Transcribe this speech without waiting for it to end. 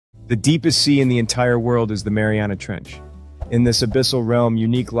The deepest sea in the entire world is the Mariana Trench. In this abyssal realm,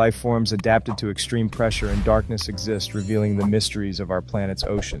 unique life forms adapted to extreme pressure and darkness exist, revealing the mysteries of our planet's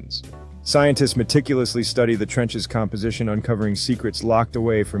oceans. Scientists meticulously study the trench's composition, uncovering secrets locked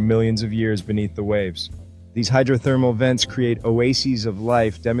away for millions of years beneath the waves. These hydrothermal vents create oases of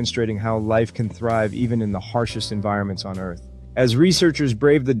life, demonstrating how life can thrive even in the harshest environments on Earth. As researchers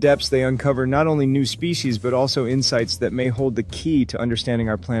brave the depths, they uncover not only new species but also insights that may hold the key to understanding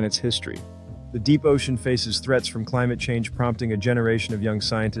our planet's history. The deep ocean faces threats from climate change, prompting a generation of young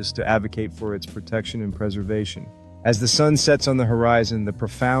scientists to advocate for its protection and preservation. As the sun sets on the horizon, the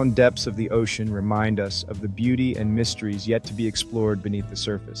profound depths of the ocean remind us of the beauty and mysteries yet to be explored beneath the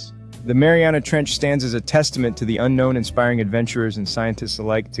surface. The Mariana Trench stands as a testament to the unknown, inspiring adventurers and scientists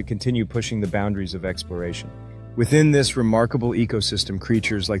alike to continue pushing the boundaries of exploration. Within this remarkable ecosystem,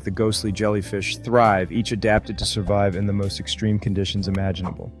 creatures like the ghostly jellyfish thrive, each adapted to survive in the most extreme conditions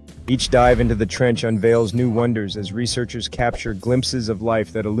imaginable. Each dive into the trench unveils new wonders as researchers capture glimpses of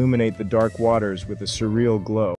life that illuminate the dark waters with a surreal glow.